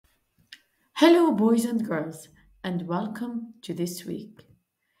Hello, boys and girls, and welcome to this week.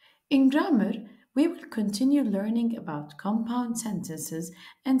 In grammar, we will continue learning about compound sentences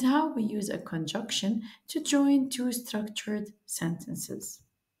and how we use a conjunction to join two structured sentences.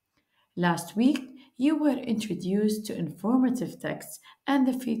 Last week, you were introduced to informative texts and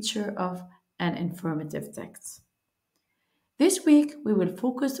the feature of an informative text. This week, we will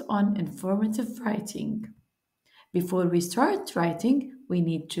focus on informative writing. Before we start writing, we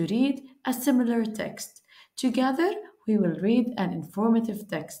need to read a similar text. Together, we will read an informative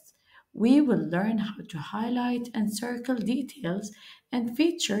text. We will learn how to highlight and circle details and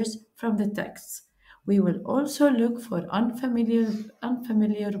features from the text. We will also look for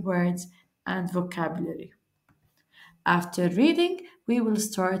unfamiliar words and vocabulary. After reading, we will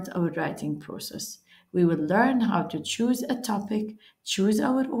start our writing process. We will learn how to choose a topic, choose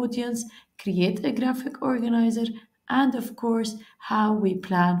our audience, create a graphic organizer, and of course, how we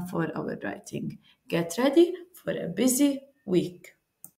plan for our writing. Get ready for a busy week.